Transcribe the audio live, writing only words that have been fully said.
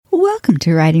Welcome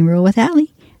to Writing Rule with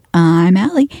Allie. I'm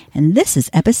Allie, and this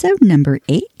is episode number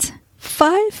 8,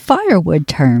 5 Firewood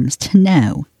Terms to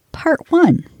Know, Part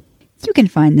 1. You can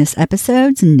find this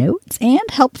episode's notes and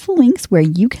helpful links where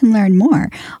you can learn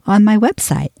more on my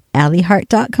website,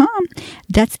 alliehart.com.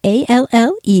 That's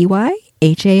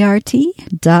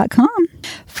ALLEYHART.com.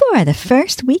 For the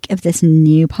first week of this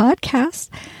new podcast,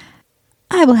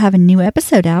 I will have a new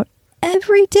episode out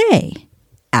every day.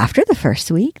 After the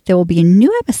first week, there will be a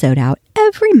new episode out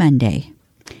every Monday.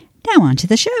 Now on to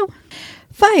the show.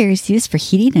 Fire is used for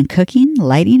heating and cooking,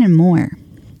 lighting, and more.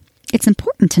 It's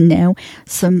important to know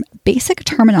some basic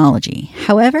terminology.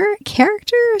 However,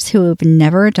 characters who have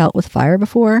never dealt with fire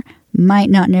before might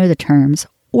not know the terms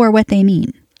or what they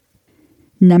mean.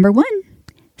 Number 1,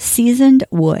 seasoned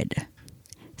wood.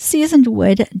 Seasoned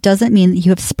wood doesn't mean that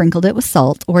you have sprinkled it with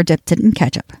salt or dipped it in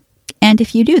ketchup. And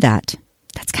if you do that,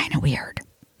 that's kind of weird.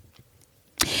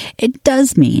 It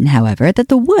does mean, however, that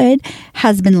the wood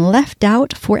has been left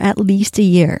out for at least a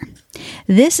year.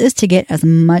 This is to get as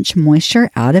much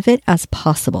moisture out of it as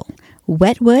possible.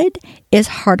 Wet wood is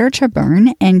harder to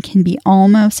burn and can be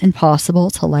almost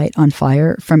impossible to light on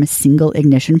fire from a single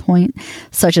ignition point,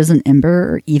 such as an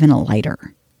ember or even a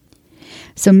lighter.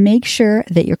 So make sure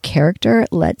that your character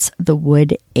lets the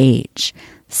wood age.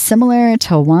 Similar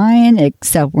to wine,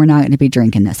 except we're not going to be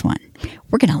drinking this one.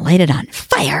 We're going to light it on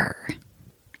fire.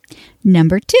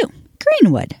 Number 2,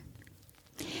 green wood.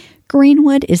 Green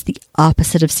wood is the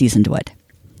opposite of seasoned wood.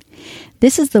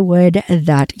 This is the wood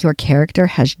that your character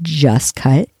has just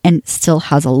cut and still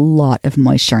has a lot of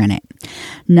moisture in it.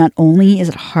 Not only is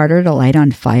it harder to light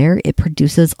on fire, it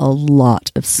produces a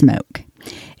lot of smoke.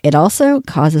 It also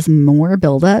causes more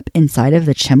buildup inside of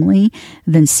the chimney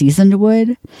than seasoned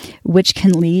wood, which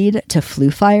can lead to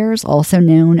flue fires, also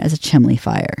known as a chimney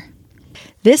fire.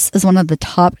 This is one of the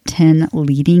top 10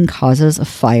 leading causes of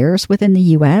fires within the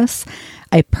U.S.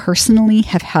 I personally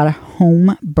have had a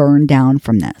home burn down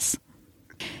from this.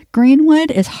 Green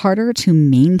wood is harder to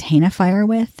maintain a fire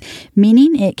with,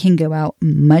 meaning it can go out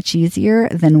much easier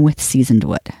than with seasoned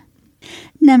wood.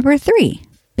 Number 3,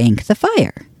 bank the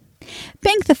fire.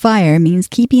 Bank the fire means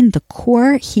keeping the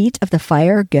core heat of the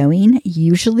fire going,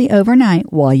 usually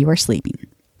overnight while you are sleeping.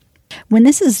 When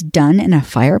this is done in a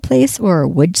fireplace or a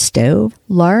wood stove,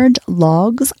 large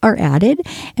logs are added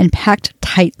and packed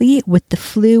tightly with the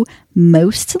flue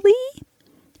mostly,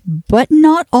 but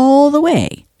not all the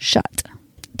way, shut.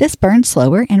 This burns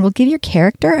slower and will give your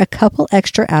character a couple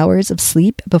extra hours of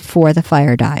sleep before the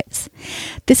fire dies.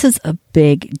 This is a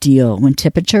big deal when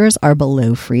temperatures are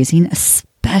below freezing,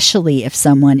 especially if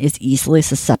someone is easily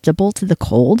susceptible to the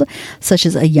cold, such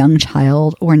as a young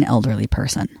child or an elderly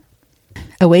person.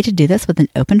 A way to do this with an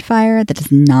open fire that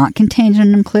is not contained in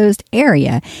an enclosed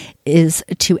area is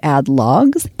to add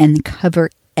logs and cover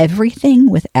everything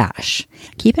with ash.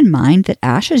 Keep in mind that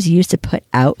ash is used to put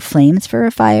out flames for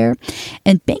a fire,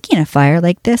 and banking a fire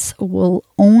like this will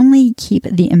only keep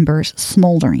the embers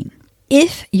smoldering.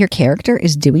 If your character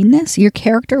is doing this, your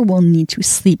character will need to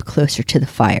sleep closer to the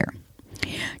fire.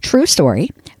 True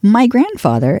story, my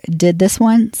grandfather did this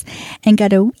once and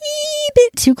got a wee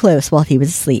bit too close while he was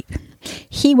asleep.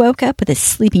 He woke up with a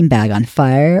sleeping bag on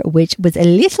fire, which was a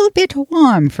little bit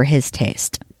warm for his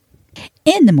taste.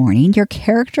 In the morning, your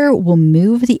character will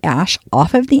move the ash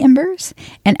off of the embers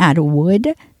and add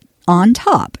wood on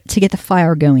top to get the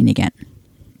fire going again.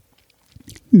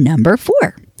 Number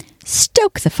 4,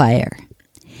 stoke the fire.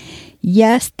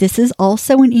 Yes, this is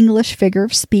also an English figure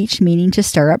of speech meaning to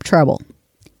stir up trouble.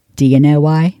 Do you know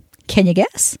why? Can you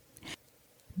guess?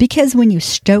 Because when you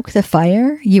stoke the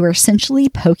fire, you are essentially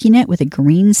poking it with a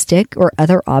green stick or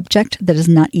other object that is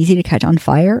not easy to catch on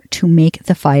fire to make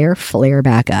the fire flare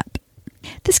back up.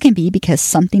 This can be because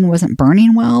something wasn't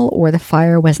burning well or the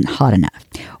fire wasn't hot enough,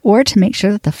 or to make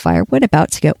sure that the firewood about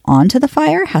to go onto the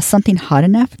fire has something hot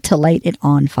enough to light it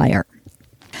on fire.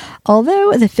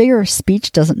 Although the figure of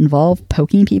speech doesn't involve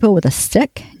poking people with a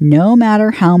stick, no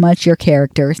matter how much your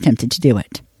character is tempted to do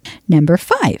it. Number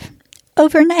 5,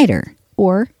 overnighter,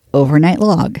 or overnight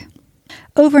log.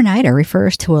 Overnighter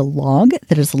refers to a log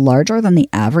that is larger than the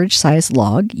average size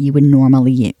log you would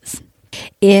normally use.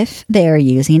 If they are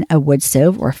using a wood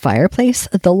stove or fireplace,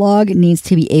 the log needs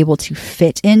to be able to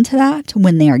fit into that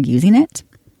when they are using it.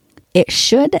 It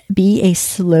should be a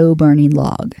slow-burning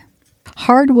log.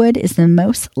 Hardwood is the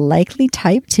most likely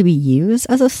type to be used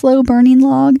as a slow-burning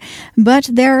log, but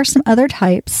there are some other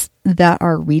types that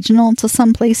are regional to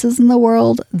some places in the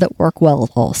world that work well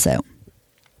also.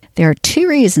 There are 2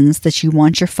 reasons that you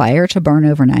want your fire to burn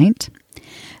overnight.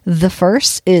 The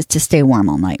first is to stay warm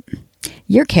all night.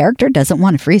 Your character doesn't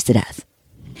want to freeze to death.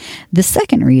 The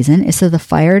second reason is so the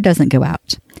fire doesn't go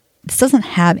out. This doesn't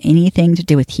have anything to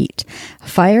do with heat.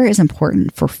 Fire is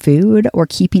important for food or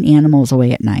keeping animals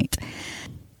away at night.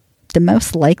 The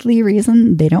most likely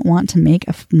reason they don't want to make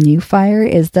a new fire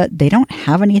is that they don't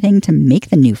have anything to make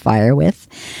the new fire with.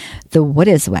 The wood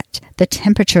is wet. The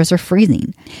temperatures are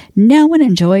freezing. No one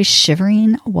enjoys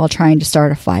shivering while trying to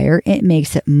start a fire. It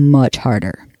makes it much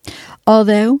harder.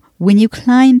 Although, when you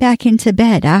climb back into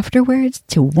bed afterwards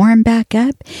to warm back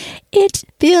up, it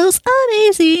feels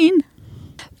amazing.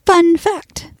 Fun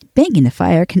fact, making the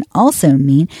fire can also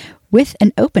mean with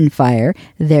an open fire,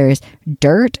 there's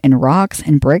dirt and rocks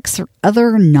and bricks or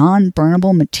other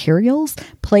non-burnable materials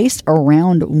placed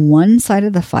around one side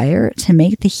of the fire to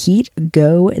make the heat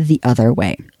go the other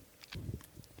way.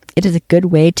 It is a good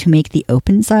way to make the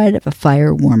open side of a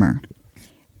fire warmer.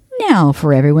 Now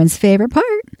for everyone's favorite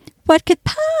part. What could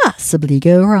possibly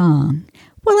go wrong?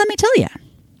 Well, let me tell you.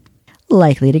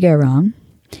 Likely to go wrong.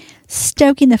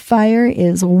 Stoking the fire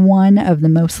is one of the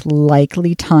most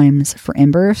likely times for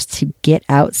embers to get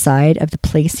outside of the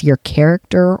place your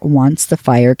character wants the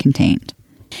fire contained.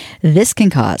 This can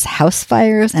cause house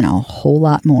fires and a whole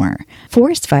lot more.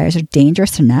 Forest fires are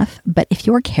dangerous enough, but if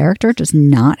your character does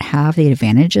not have the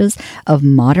advantages of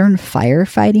modern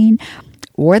firefighting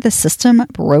or the system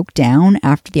broke down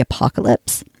after the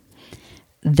apocalypse,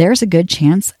 there's a good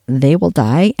chance they will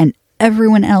die and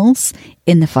everyone else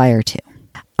in the fire too.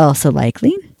 Also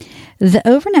likely, the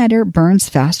overnighter burns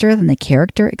faster than the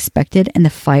character expected and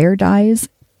the fire dies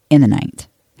in the night.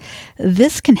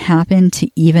 This can happen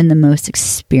to even the most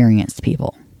experienced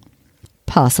people.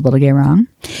 Possible to go wrong.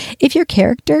 If your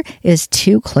character is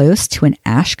too close to an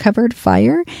ash-covered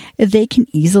fire, they can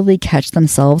easily catch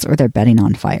themselves or their bedding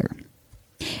on fire.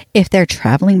 If they're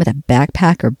traveling with a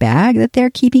backpack or bag that they're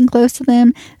keeping close to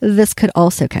them, this could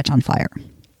also catch on fire.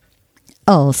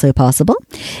 Also possible,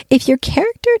 if your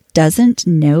character doesn't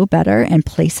know better and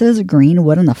places green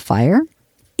wood on the fire,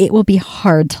 it will be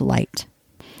hard to light.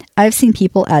 I've seen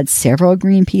people add several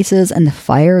green pieces and the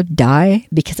fire die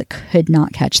because it could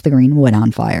not catch the green wood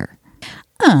on fire.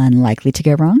 Unlikely to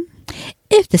go wrong.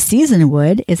 If the seasoned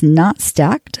wood is not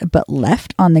stacked but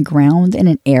left on the ground in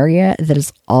an area that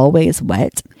is always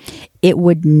wet, it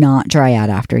would not dry out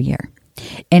after a year.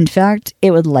 In fact,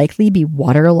 it would likely be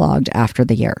waterlogged after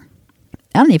the year.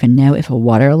 I don't even know if a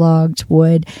waterlogged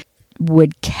wood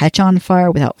would catch on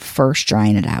fire without first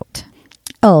drying it out.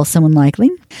 Also unlikely,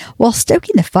 while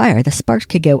stoking the fire, the sparks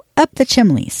could go up the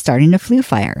chimney, starting a flue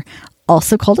fire,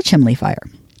 also called a chimney fire.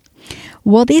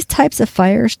 While these types of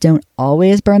fires don't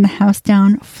always burn the house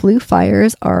down, flue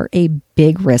fires are a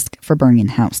big risk for burning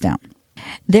the house down.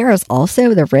 There is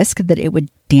also the risk that it would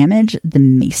damage the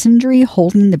masonry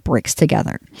holding the bricks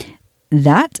together.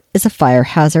 That is a fire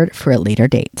hazard for a later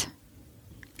date.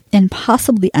 And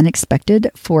possibly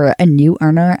unexpected for a new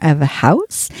owner of a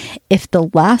house, if the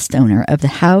last owner of the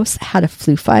house had a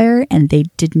flue fire and they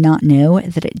did not know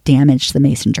that it damaged the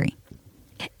masonry.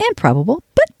 Improbable,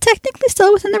 but technically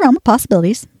still within the realm of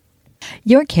possibilities.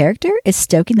 Your character is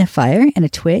stoking the fire and a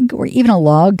twig or even a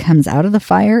log comes out of the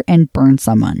fire and burns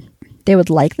someone. They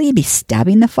would likely be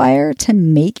stabbing the fire to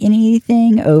make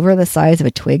anything over the size of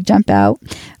a twig jump out,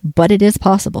 but it is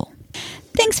possible.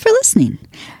 Thanks for listening.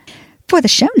 For the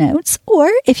show notes,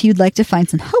 or if you'd like to find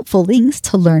some helpful links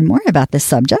to learn more about this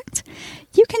subject,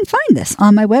 you can find this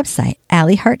on my website,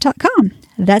 alleyhart.com.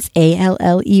 That's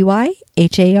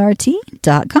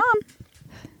ALLEYHART.com.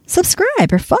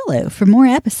 Subscribe or follow for more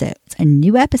episodes. A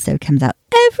new episode comes out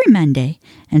every Monday.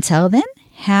 Until then,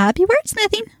 happy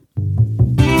wordsmithing!